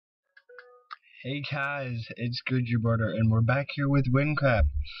Hey guys, it's Good Your Border, and we're back here with Wynncraft.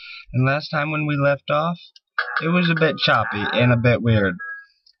 And last time when we left off, it was a bit choppy and a bit weird.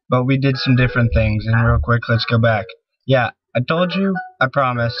 But we did some different things, and real quick, let's go back. Yeah, I told you, I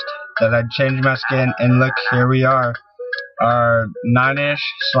promised, that I'd change my skin, and look, here we are. Our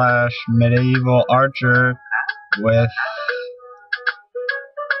 9-ish / medieval archer with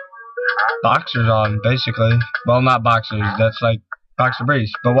boxers on, basically. Well, not boxers, that's like boxer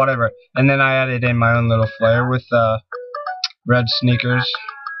briefs, but whatever. And then I added in my own little flair with red sneakers.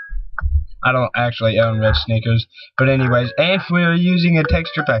 I don't actually own red sneakers, but anyways, and we're using a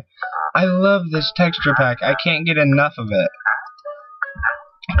texture pack. I love this texture pack. I can't get enough of it.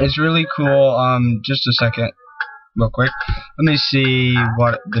 It's really cool. Just a second, real quick. Let me see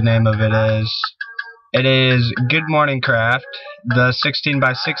what the name of it is. It is Good Morning Craft, the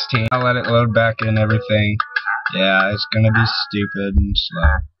 16x16. I'll let it load back and everything. Yeah, it's gonna be stupid and slow.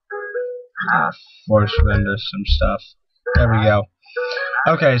 We're gonna force render some stuff. There we go.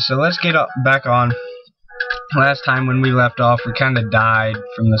 Okay, so let's get back on. Last time when we left off, we kind of died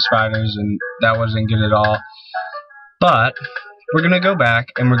from the spiders, and that wasn't good at all. But we're gonna go back,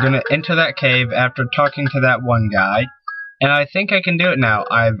 and we're gonna enter that cave after talking to that one guy. And I think I can do it now.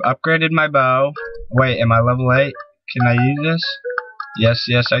 I've upgraded my bow. Wait, am I level 8? Can I use this?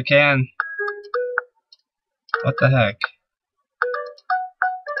 Yes, I can. What the heck?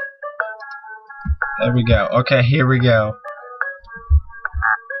 There we go. Okay, here we go.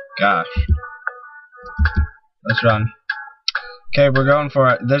 Gosh. Let's run. Okay, we're going for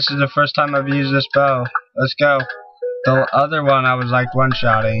it. This is the first time I've used this bow. Let's go. The other one I was like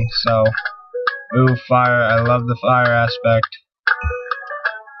one-shotting, so... Ooh, fire. I love the fire aspect.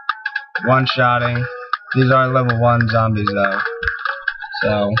 One-shotting. These are level 1 zombies, though.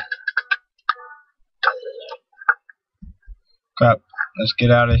 So... Crap. Let's get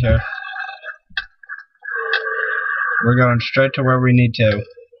out of here. We're going straight to where we need to.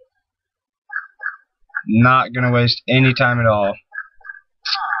 Not gonna waste any time at all.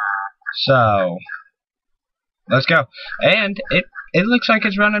 So... Let's go. And it looks like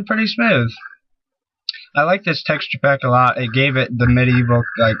it's running pretty smooth. I like this texture pack a lot. It gave it the medieval,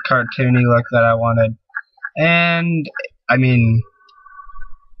 like, cartoony look that I wanted. And, I mean,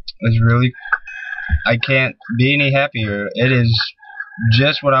 it's really, I can't be any happier. It is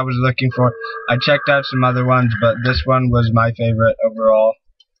just what I was looking for. I checked out some other ones, but this one was my favorite overall.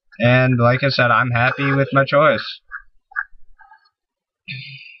 And, like I said, I'm happy with my choice.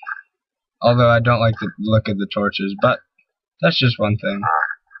 Although I don't like the look of the torches, but that's just one thing.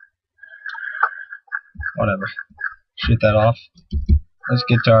 Whatever. Shoot that off. Let's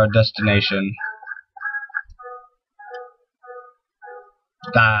get to our destination.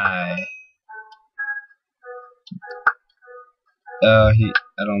 Die. Oh,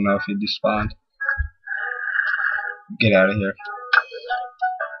 I don't know if he despawned. Get out of here.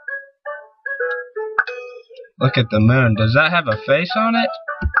 Look at the moon. Does that have a face on it?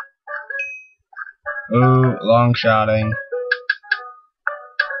 Ooh, long shotting.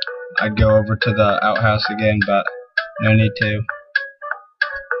 I'd go over to the outhouse again, but no need to.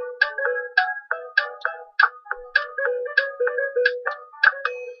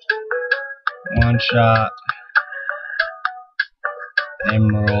 One shot.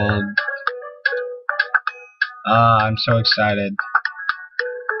 Emerald. Ah, I'm so excited.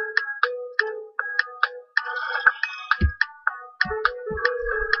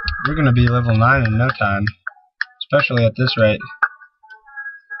 We're gonna be level 9 in no time. Especially at this rate.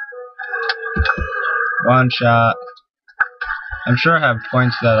 One shot. I'm sure I have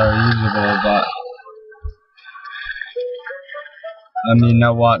points that are usable, but I mean, you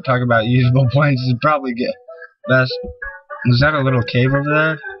know what? Talk about usable points is probably get best. Is that a little cave over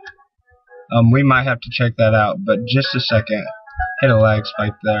there? We might have to check that out, but just a second. Hit a lag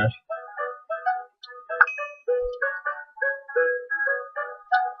spike there.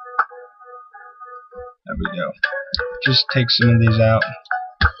 There we go. Just take some of these out.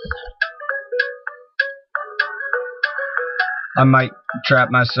 I might trap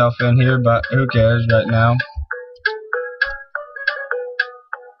myself in here, but who cares right now?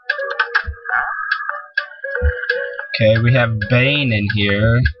 Okay, we have Bane in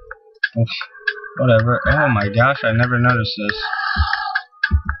here. Oof, whatever. Oh my gosh, I never noticed this.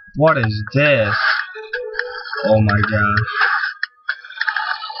 What is this? Oh my gosh.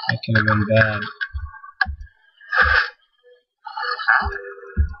 That could have been bad.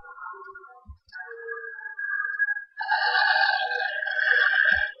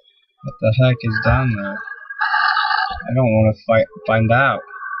 What the heck is down there? I don't want to find out.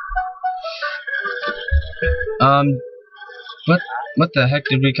 What the heck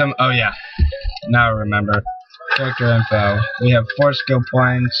did we come? Oh yeah. Now I remember. Character info. We have 4 skill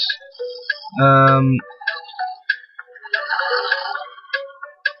points.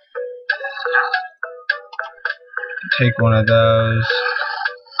 Take one of those.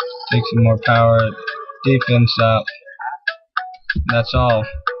 Take some more power. Defense up. That's all.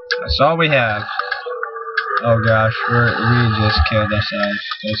 That's all we have. Oh gosh, we just killed ourselves,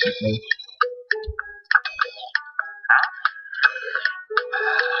 basically.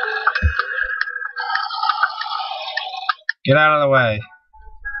 Get out of the way.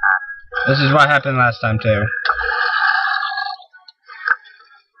 This is what happened last time too.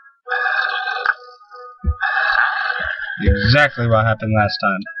 Exactly what happened last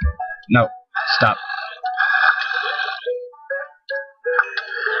time. No, stop.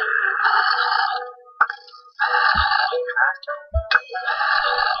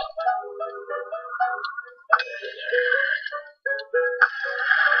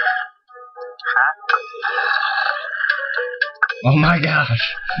 Oh my gosh,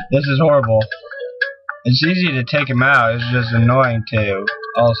 this is horrible. It's easy to take him out, it's just annoying too,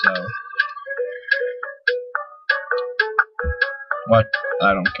 also. What?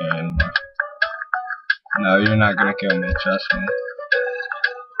 I don't care anymore. No, you're not gonna kill me, trust me.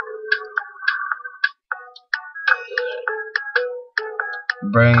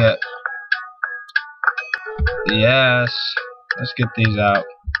 Bring it. Yes. Let's get these out.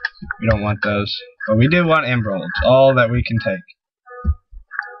 We don't want those. But we do want emeralds. All that we can take.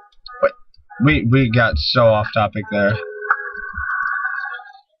 Wait. We got so off topic there.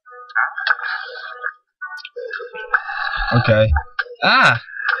 Okay. Ah!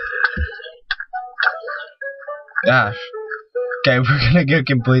 Gosh. Okay, we're gonna go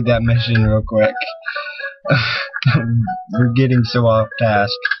complete that mission real quick. We're getting so off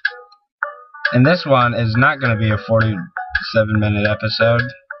task. And this one is not gonna be a 47-minute episode.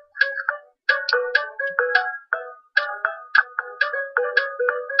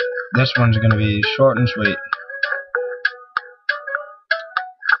 This one's gonna be short and sweet.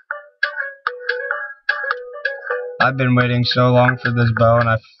 I've been waiting so long for this bow and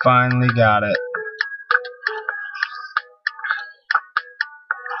I finally got it.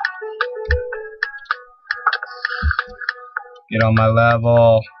 Get on my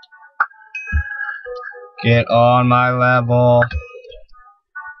level. Get on my level.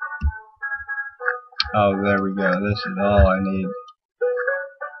 Oh, there we go. This is all I need.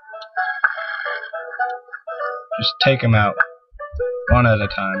 Just take them out. One at a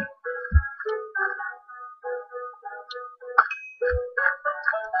time.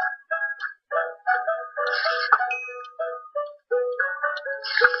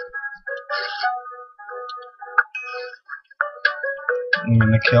 I'm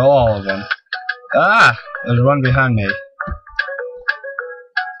gonna kill all of them. Ah! There's one behind me.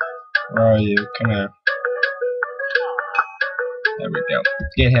 Where are you? Come here. There we go.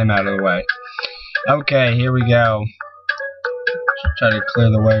 Get him out of the way. Okay, here we go. Just try to clear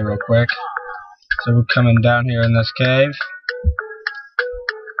the way real quick. So we're coming down here in this cave.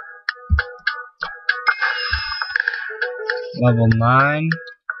 Level 9.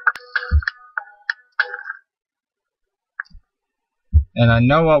 And I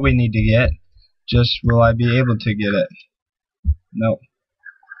know what we need to get. Just will I be able to get it? Nope.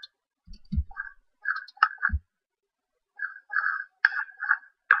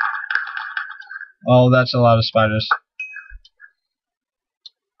 Oh, that's a lot of spiders.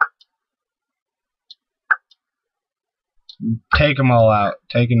 Take them all out.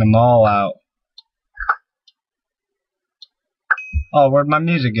 Taking them all out. Oh, where'd my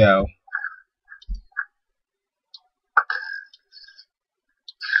music go?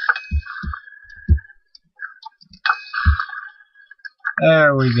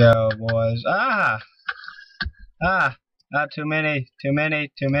 There we go, boys. Ah! Ah! Not too many. Too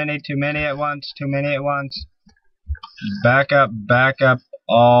many. Too many. Too many at once. Too many at once. Back up. Back up.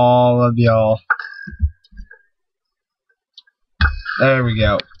 All of y'all. There we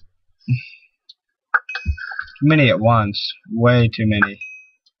go. Too many at once. Way too many.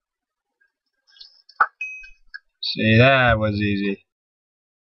 See, that was easy.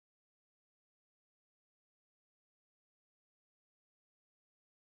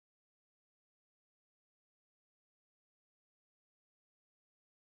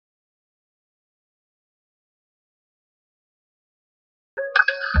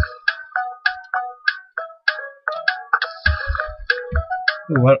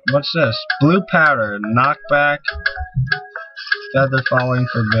 What's this? Blue powder, knockback, feather falling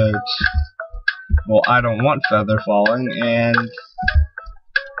for boots. Well, I don't want feather falling, and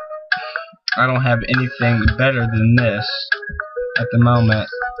I don't have anything better than this at the moment.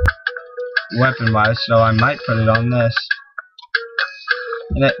 weapon-wise, so I might put it on this.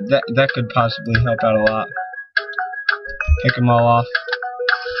 And that could possibly help out a lot. Pick them all off.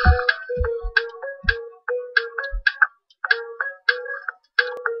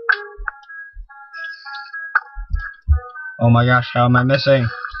 Oh my gosh, how am I missing?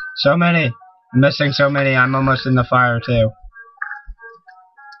 So many! I'm missing so many, I'm almost in the fire too.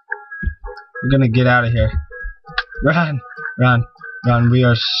 We're gonna get out of here. Run! Run! Run, we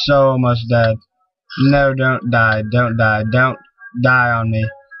are so almost dead. No, don't die, don't die, don't die on me.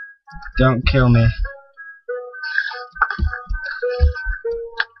 Don't kill me.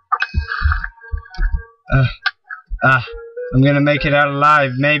 I'm gonna make it out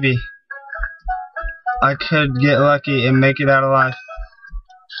alive, maybe. I could get lucky and make it out alive.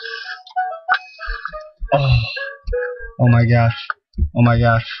 Oh my gosh. Oh my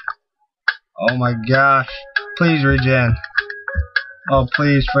gosh. Oh my gosh. Please regen. Oh,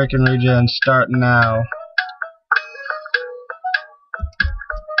 please freaking regen. Start now.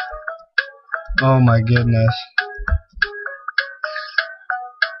 Oh my goodness.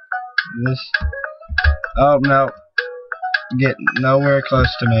 This. Oh no. Get nowhere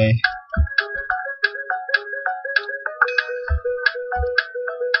close to me.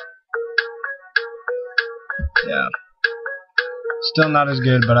 Yeah. Still not as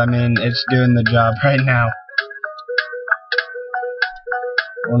good, but I mean, it's doing the job right now.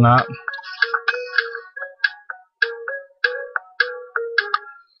 Or not.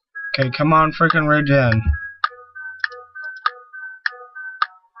 Okay, come on, freaking regen.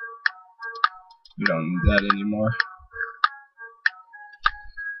 We don't need that anymore.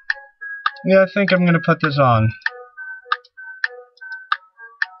 Yeah, I think I'm gonna put this on.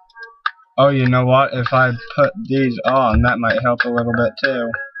 Oh, you know what? If I put these on, that might help a little bit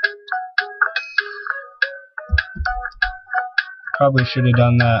too. Probably should have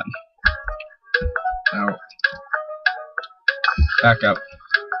done that. Oh. Back up.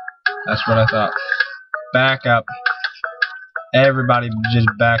 That's what I thought. Back up. Everybody just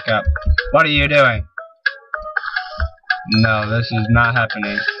back up. What are you doing? No, this is not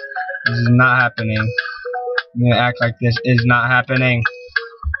happening. This is not happening. I'm gonna act like this is not happening.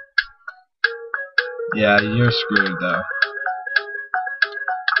 Yeah, you're screwed though.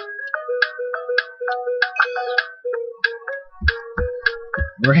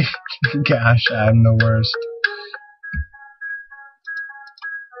 Gosh, I'm the worst.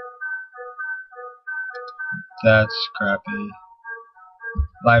 That's crappy.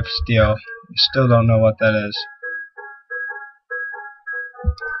 Life steal. Still don't know what that is.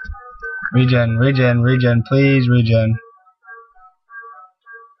 Regen, regen, regen, please regen.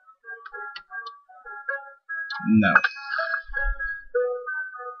 No.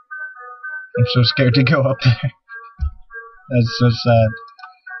 I'm so scared to go up there. That's so sad.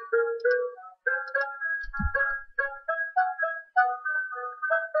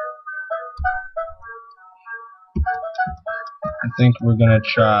 I think we're gonna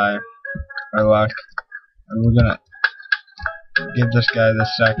try our luck. We're gonna give this guy the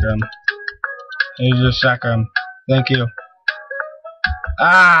sacrum. Here's your sacrum. Thank you.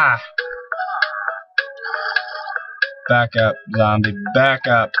 Ah! Back up, zombie. Back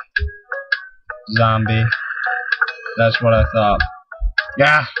up, zombie. That's what I thought.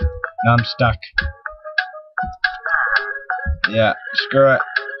 Yeah! Now I'm stuck. Yeah, screw it.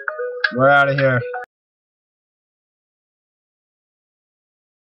 We're out of here.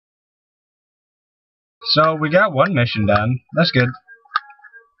 So, we got one mission done. That's good.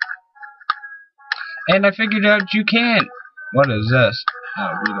 And I figured out you can. What is this?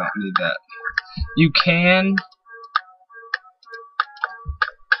 Oh, we don't need that. You can.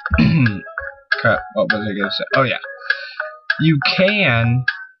 Crap, what was I gonna say? Oh, yeah. You can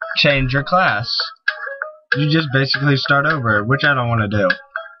change your class. You just basically start over, which I don't want to do.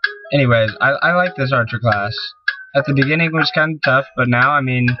 Anyways, I like this archer class. At the beginning it was kind of tough, but now, I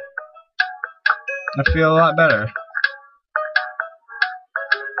mean, I feel a lot better.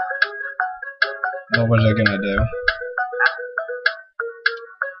 What was I gonna do?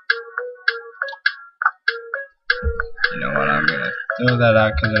 You know what, I'm gonna throw that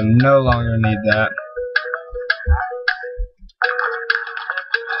out because I no longer need that.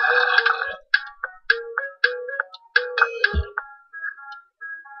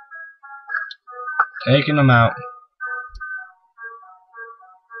 Taking them out.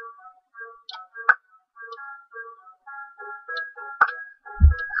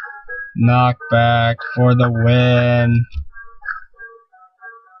 Knockback for the win.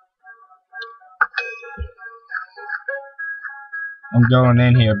 I'm going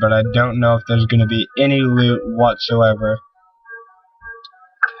in here, but I don't know if there's going to be any loot whatsoever.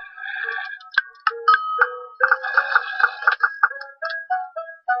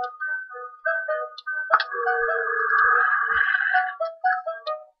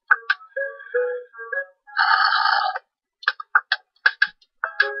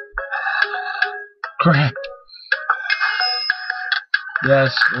 Crap.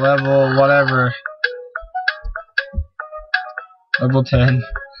 Yes, level whatever. Level 10.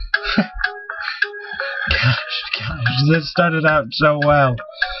 Gosh, this started out so well.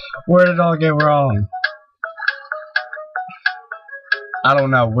 Where did it all go wrong? I don't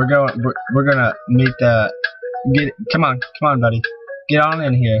know. We're gonna meet the come on, buddy. Get on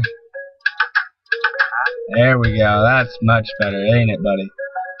in here. There we go. That's much better, ain't it, buddy?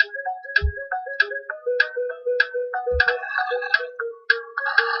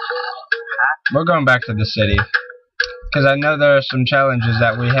 We're going back to the city because I know there are some challenges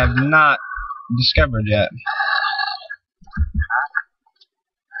that we have not discovered yet.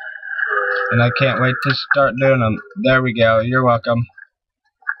 And I can't wait to start doing them. There we go. You're welcome.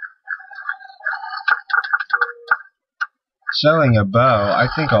 Selling a bow, I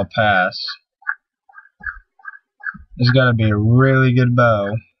think I'll pass. It's gotta be a really good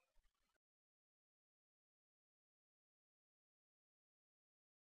bow.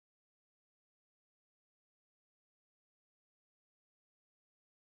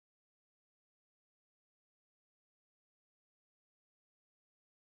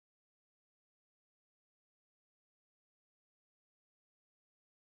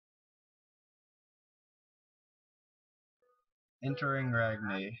 Entering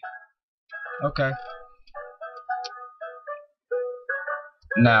Ragni. Okay.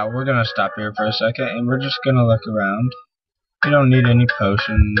 Now, we're gonna stop here for a second, and we're just gonna look around. We don't need any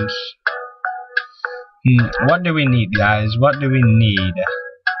potions. What do we need, guys? What do we need?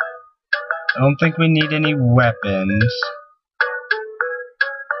 I don't think we need any weapons.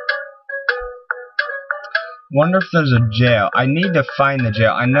 Wonder if there's a jail. I need to find the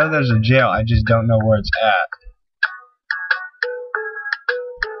jail. I know there's a jail, I just don't know where it's at.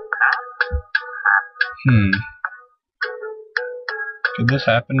 Could this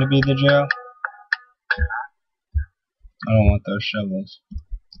happen to be the jail? I don't want those shovels.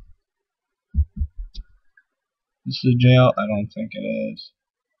 This is the jail? I don't think it is.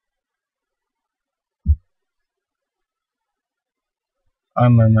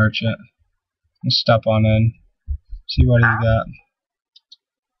 Armor merchant. Let's stop on in. See what he's got.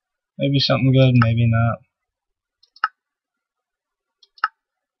 Maybe something good, maybe not.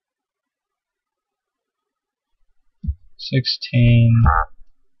 $16.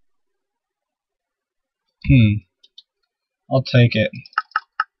 I'll take it.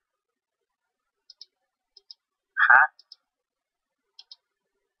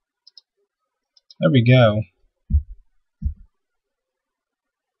 There we go.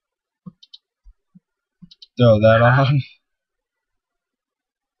 Throw that on.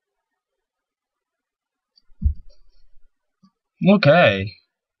 Okay.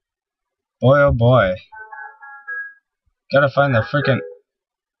 Boy, oh boy. Gotta find the freaking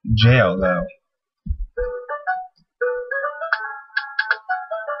jail, though.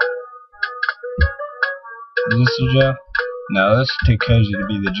 Is this the jail? No, this is too cozy to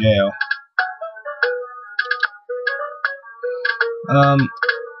be the jail.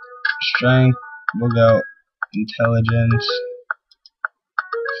 Strength. We'll go intelligence.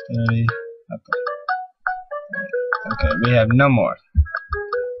 Dexterity. Okay, we have no more.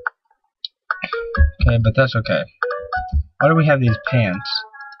 Okay, but that's okay. Why do we have these pants?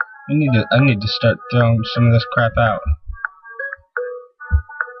 I need to start throwing some of this crap out.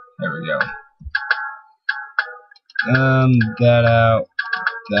 There we go. That out.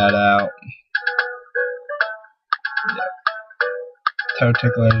 That out. Yeah. Toe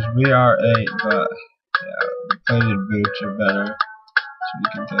ticklers. We are 8, but yeah, the plated boots are better. So we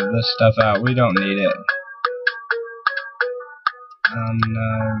can throw this stuff out. We don't need it. No,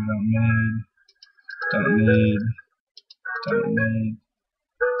 don't need.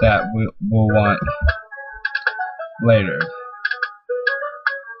 That we'll want later.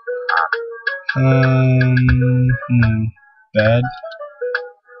 Bed.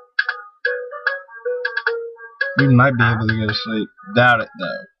 We might be able to go to sleep. Doubt it,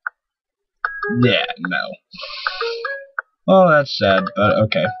 though. Yeah, no. Well, that's sad, but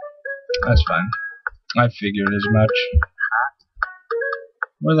okay. That's fine. I figured as much.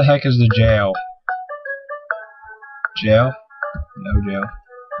 Where the heck is the jail? Jail? No jail.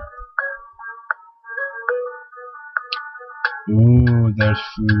 Ooh, there's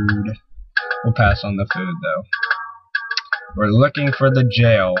food. We'll pass on the food, though. We're looking for the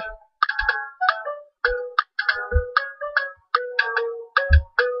jail.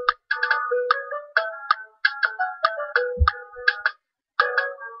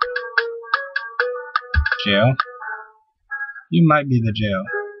 Jail? You might be the jail.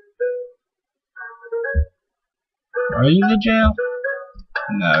 Are you the jail?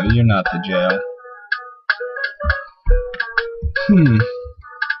 No, you're not the jail.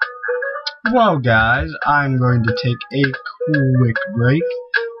 Well, guys, I'm going to take a quick break,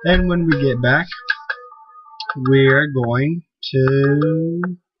 and when we get back, we're going to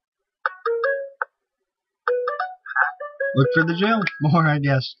look for the jail more, I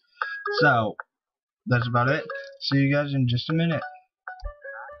guess. So, that's about it. See you guys in just a minute.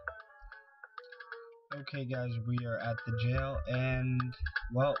 Okay, guys, we are at the jail, and,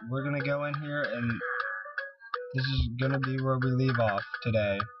 well, we're gonna go in here, and this is gonna be where we leave off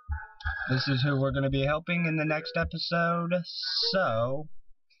today. This is who we're gonna be helping in the next episode. So,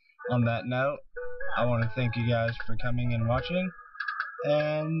 on that note, I want to thank you guys for coming and watching,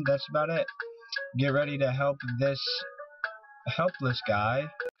 and that's about it. Get ready to help this helpless guy.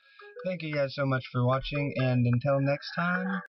 Thank you guys so much for watching, and until next time.